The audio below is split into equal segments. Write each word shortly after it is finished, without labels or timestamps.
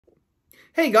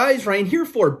Hey guys, Ryan here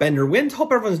for Bender Wins.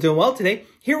 Hope everyone's doing well today.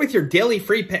 Here with your daily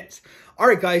free picks. All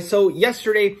right, guys. So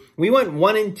yesterday we went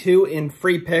 1-2 in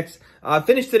free picks.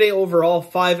 Finished today overall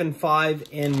 5-5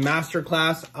 in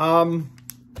Masterclass.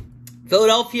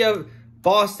 Philadelphia,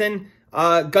 Boston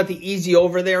got the easy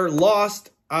over there. Lost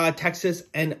Texas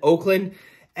and Oakland,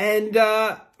 and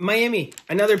Miami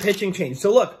another pitching change.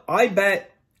 So look, I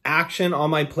bet action on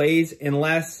my plays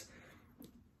unless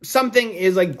something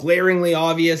is like glaringly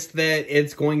obvious that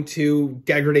it's going to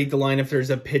degrade the line if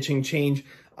there's a pitching change.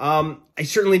 I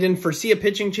certainly didn't foresee a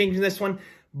pitching change in this one,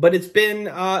 but it's been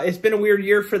a weird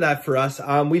year for that for us.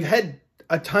 We've had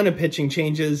a ton of pitching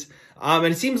changes, and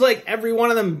it seems like every one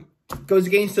of them goes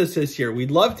against us this year. We'd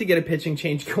love to get a pitching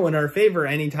change go in our favor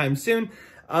anytime soon.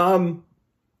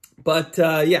 But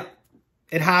yeah,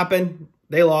 it happened.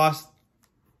 They lost.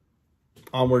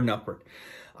 Onward and upward.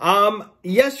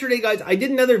 Yesterday, guys, I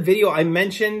did another video. I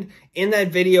mentioned in that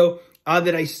video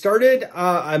that I started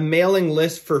a mailing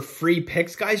list for free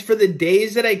picks, guys, for the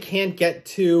days that I can't get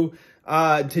to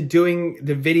doing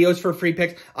the videos for free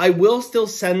picks. I will still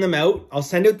send them out. I'll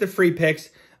send out the free picks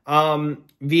via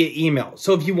email.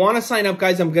 So if you want to sign up,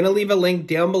 guys, I'm going to leave a link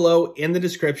down below in the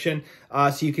description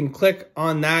so you can click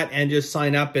on that and just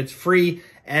sign up. It's free.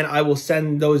 And I will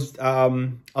send those,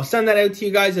 I'll send that out to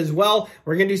you guys as well.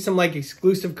 We're going to do some like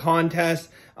exclusive contests,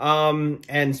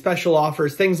 and special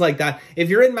offers, things like that. If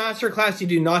you're in Masterclass, you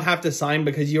do not have to sign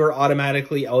because you are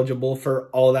automatically eligible for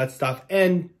all that stuff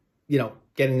and, you know,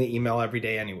 getting the email every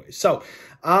day anyway. So,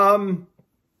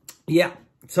 yeah.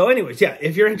 So anyways, yeah,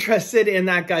 if you're interested in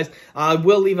that, guys,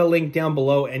 we'll leave a link down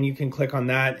below and you can click on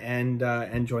that and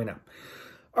join up.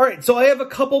 All right. So I have a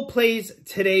couple plays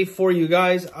today for you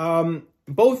guys.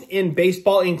 Both in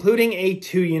baseball, including a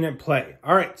 2-unit play.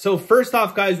 All right, so first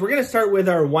off, guys, we're going to start with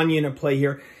our 1-unit play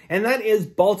here, and that is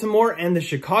Baltimore and the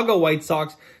Chicago White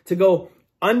Sox to go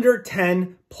under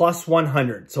 10 plus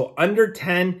 100. So under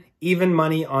 10, even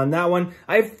money on that one.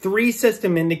 I have 3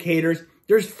 system indicators.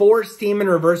 There's 4 steam and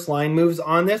reverse line moves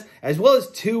on this, as well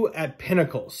as 2 at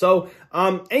Pinnacle. So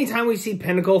anytime we see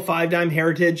Pinnacle, 5-dime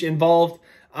Heritage involved,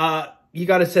 you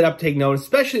got to sit up, take note,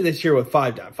 especially this year with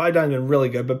 5-dime. 5-dime's been really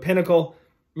good, but Pinnacle,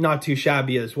 not too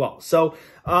shabby as well. So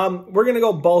we're going to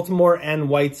go Baltimore and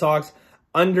White Sox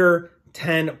under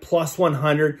 10 plus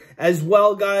 100 as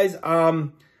well, guys.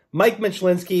 Mike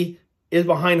Michlinski is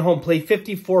behind home plate,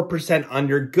 54%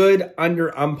 under. Good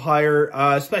under umpire,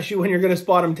 especially when you're going to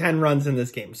spot him 10 runs in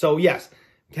this game. So yes,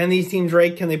 can these teams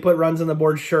rake? Can they put runs on the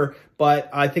board? Sure. But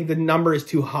I think the number is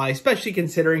too high, especially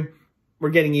considering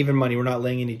we're getting even money. We're not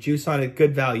laying any juice on it.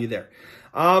 Good value there.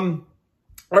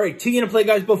 All right, 2-unit play,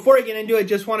 guys. Before I get into it, I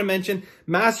just want to mention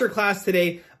Masterclass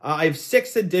today. I have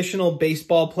 6 additional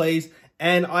baseball plays,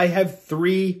 and I have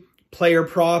 3 player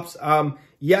props.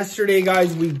 Yesterday,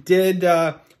 guys, we did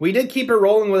keep it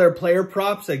rolling with our player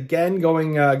props again,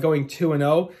 going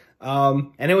 2-0.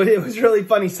 And it was really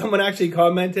funny. Someone actually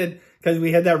commented because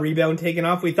we had that rebound taken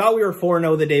off. We thought we were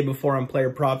 4-0 the day before on player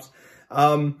props.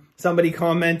 Somebody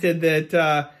commented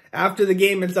that after the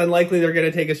game, it's unlikely they're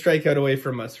going to take a strikeout away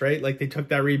from us, right? Like they took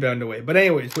that rebound away. But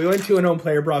anyways, we went 2-0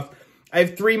 player props. I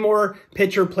have 3 more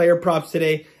pitcher player props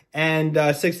today and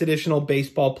 6 additional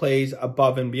baseball plays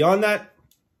above and beyond that.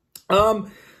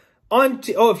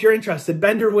 If you're interested,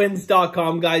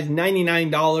 benderwins.com, guys,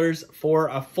 $99 for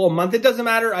a full month. It doesn't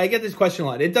matter. I get this question a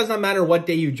lot. It does not matter what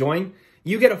day you join.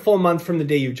 You get a full month from the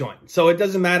day you join. So it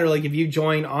doesn't matter, like, if you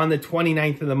join on the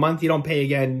 29th of the month, you don't pay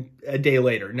again a day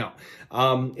later. No.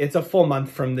 It's a full month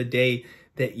from the day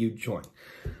that you join.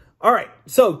 All right.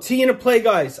 So, 2-unit play,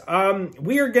 guys.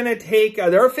 We are going to take,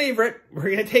 they're our favorite. We're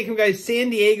going to take them, guys, San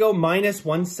Diego minus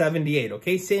 178.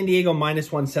 Okay. San Diego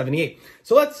minus 178.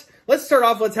 So let's start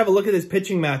off. Let's have a look at this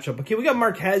pitching matchup. Okay. We got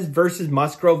Marquez versus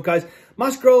Musgrove, guys.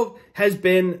 Musgrove has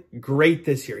been great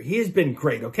this year. He has been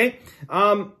great. Okay.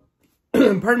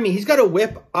 Pardon me, he's got a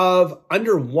whip of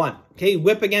under 1. Okay,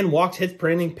 whip again, walks, hits per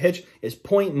inning, pitch is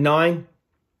 0.9.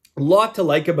 A lot to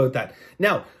like about that.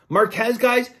 Now, Marquez,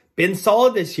 guys, been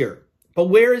solid this year. But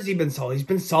where has he been solid? He's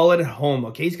been solid at home,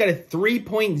 okay? He's got a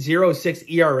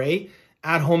 3.06 ERA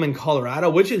at home in Colorado,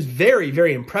 which is very,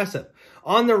 very impressive.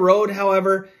 On the road,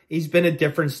 however, he's been a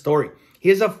different story. He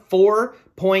has a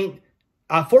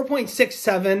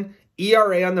 4.67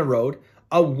 ERA on the road,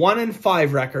 a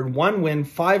 1-5 record, 1 win,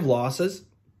 5 losses,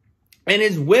 and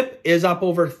his whip is up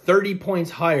over 30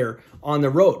 points higher on the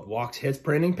road. Walks, hits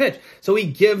per inning, pitch. So he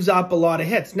gives up a lot of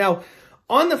hits. Now,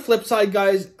 on the flip side,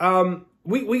 guys,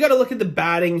 we got to look at the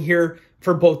batting here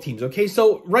for both teams. Okay,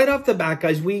 so right off the bat,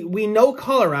 guys, we know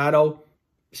Colorado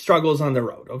struggles on the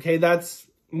road. Okay,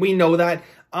 we know that.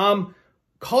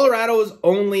 Colorado's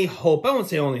only hope, I won't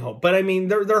say only hope, but I mean,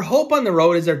 their hope on the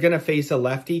road is they're going to face a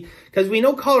lefty, because we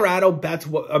know Colorado bats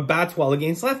well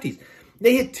against lefties.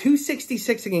 They hit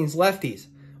 .266 against lefties,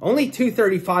 only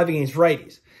 .235 against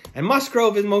righties. And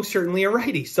Musgrove is most certainly a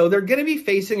righty. So they're going to be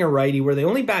facing a righty where they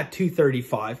only bat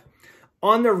 .235.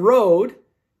 On the road,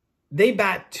 they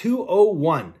bat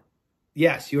 .201.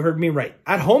 Yes, you heard me right.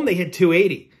 At home, they hit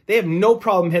 .280. They have no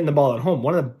problem hitting the ball at home.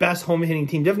 One of the best home hitting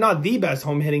teams, if not the best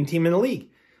home hitting team in the league.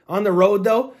 On the road,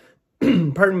 though,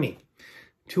 pardon me,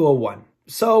 .201.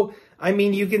 So, I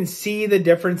mean, you can see the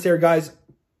difference there, guys.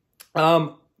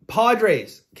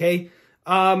 Padres, okay,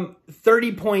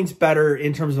 30 points better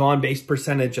in terms of on-base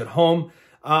percentage at home.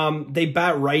 They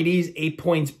bat righties 8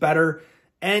 points better,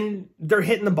 and they're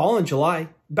hitting the ball in July,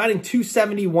 batting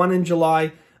 .271 in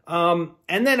July. And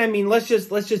then, I mean, let's just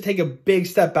take a big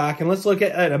step back and let's look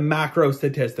at a macro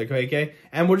statistic, okay?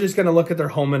 And we're just going to look at their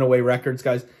home and away records,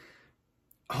 guys.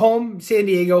 Home, San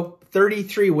Diego,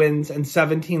 33 wins and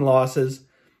 17 losses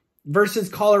versus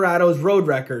Colorado's road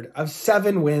record of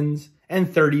 7 wins and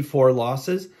 34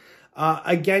 losses.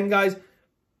 Again, guys,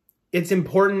 it's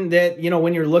important that, you know,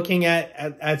 when you're looking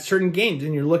at certain games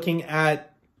and you're looking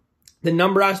at the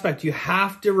number aspect, you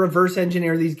have to reverse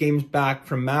engineer these games back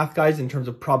from math, guys, in terms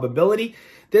of probability.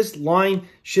 This line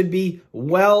should be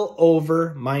well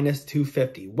over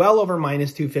 -250. Well over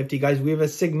 -250, guys. We have a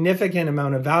significant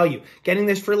amount of value. Getting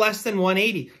this for less than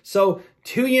 180. So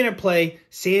 2-unit play,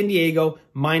 San Diego,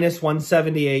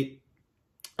 -178.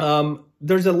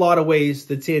 There's a lot of ways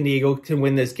that San Diego can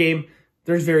win this game.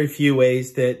 There's very few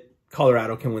ways that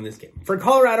Colorado can win this game. For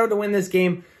Colorado to win this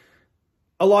game,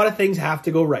 a lot of things have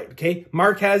to go right, okay?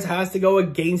 Marquez has to go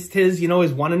against his,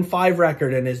 his 1-5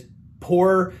 record and his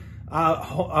poor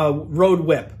road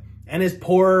whip and his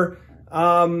poor,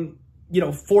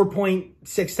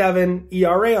 4.67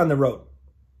 ERA on the road.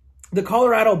 The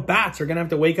Colorado bats are going to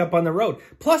have to wake up on the road.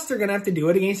 Plus, they're going to have to do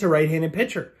it against a right-handed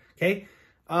pitcher, okay?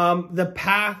 The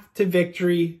path to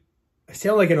victory, I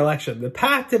sound like an election. The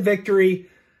path to victory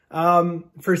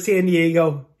for San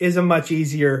Diego is a much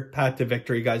easier path to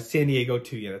victory, guys. San Diego,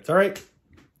 2 units, all right?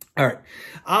 All right.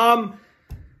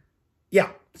 Yeah.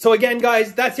 So again,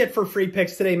 guys, that's it for free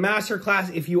picks today.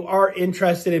 Masterclass, if you are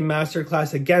interested in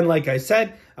Masterclass, again, like I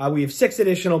said, we have 6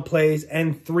 additional plays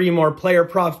and 3 more player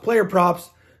props. Player props,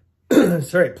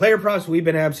 player props we've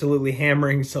been absolutely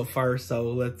hammering so far,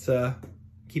 so let's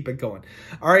keep it going.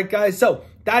 All right, guys, so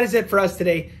that is it for us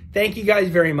today. Thank you guys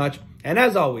very much. And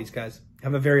as always, guys,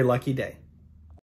 have a very lucky day.